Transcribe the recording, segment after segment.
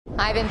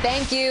Ivan,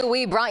 thank you.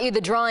 We brought you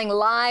the drawing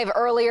live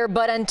earlier,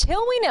 but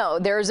until we know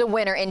there's a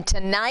winner in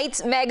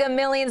tonight's Mega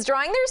Millions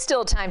drawing, there's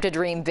still time to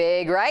dream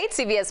big, right?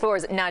 CBS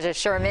 4's Najahe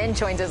Sherman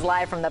joins us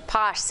live from the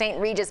posh St.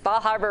 Regis Bal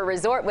Harbour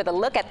Resort with a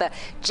look at the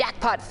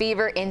jackpot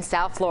fever in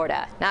South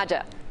Florida.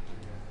 Najahe.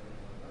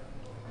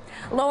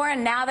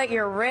 Lauren, now that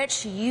you're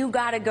rich, you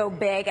got to go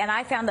big, and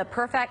I found the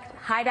perfect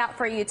hideout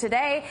for you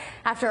today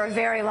after a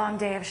very long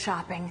day of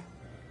shopping.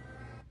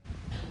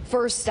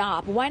 First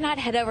stop, why not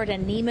head over to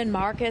Neiman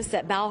Marcus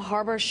at Bal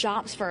Harbour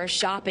Shops for a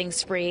shopping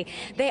spree?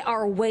 They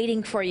are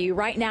waiting for you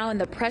right now in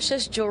the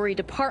precious jewelry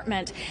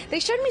department.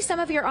 They showed me some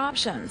of your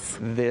options.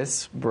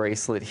 This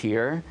bracelet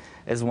here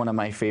is one of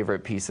my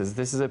favorite pieces.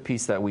 This is a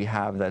piece that we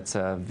have that's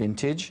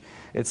vintage.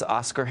 It's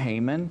Oscar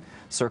Heyman,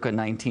 circa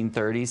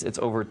 1930s. It's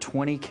over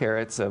 20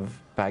 carats of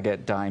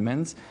baguette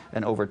diamonds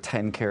and over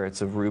 10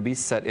 carats of rubies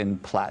set in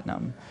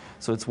platinum.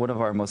 So it's one of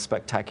our most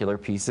spectacular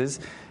pieces.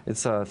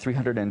 It's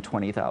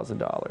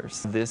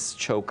 $320,000. This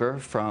choker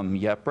from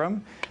Yepram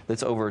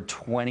that's over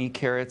 20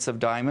 carats of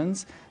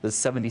diamonds is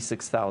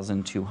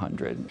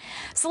 $76,200.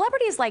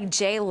 Celebrities like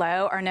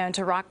J.Lo are known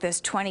to rock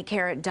this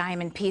 20-carat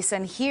diamond piece,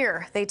 and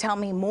here they tell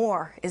me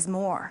more is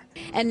more.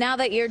 And now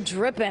that you're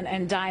dripping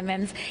in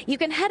diamonds, you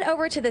can head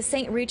over to the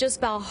St. Regis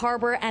Bal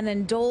Harbour and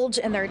indulge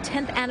in their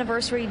 10th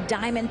anniversary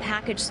diamond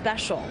package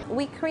special.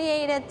 We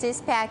created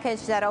this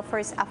package that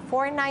offers a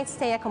 4-night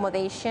stay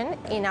accommodation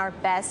in our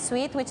best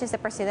suite, which is the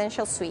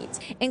presidential suite.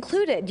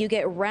 Included, you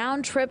get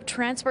round-trip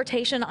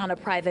transportation on a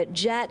private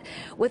jet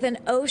with an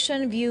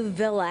ocean view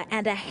villa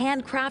and a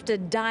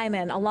handcrafted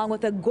diamond, along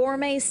with a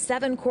gourmet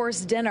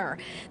 7-course dinner.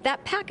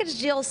 That package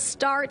deal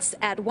starts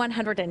at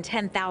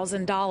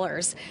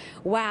 $110,000.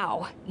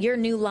 Wow, your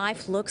new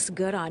life looks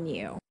good on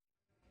you.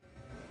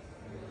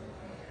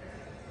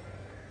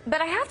 But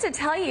I have to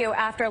tell you,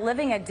 after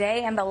living a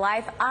day in the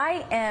life,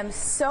 I am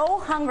so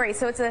hungry.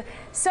 So it's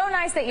so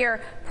nice that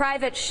your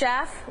private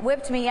chef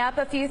whipped me up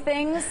a few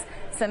things.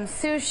 Some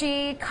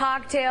sushi,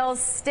 cocktails,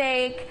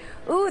 steak.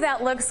 Ooh,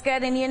 that looks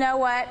good. And you know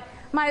what?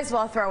 Might as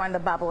well throw in the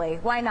bubbly.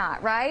 Why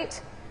not,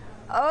 right?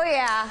 Oh,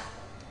 yeah.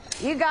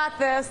 You got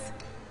this.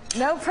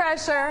 No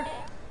pressure.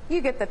 You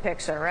get the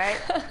picture, right?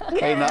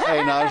 Hey,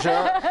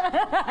 Najahe.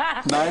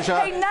 Najahe.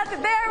 Hey,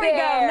 nothing. There we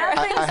go.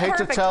 Nothing's I hate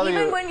perfect, to tell you,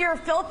 even when you're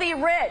filthy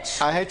rich.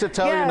 I hate to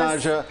tell you,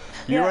 Najahe,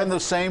 you're in the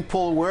same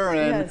pool we're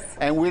in,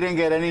 and we didn't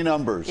get any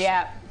numbers.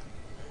 Yeah.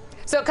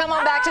 So come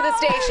on back to the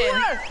station.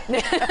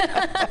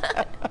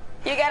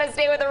 You got to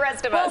stay with the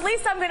rest of us. Well, at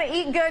least I'm going to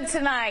eat good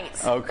tonight.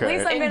 Okay. At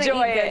least I'm going to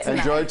eat good tonight.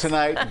 Enjoy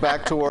tonight.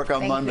 Back to work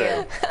on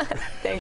Monday.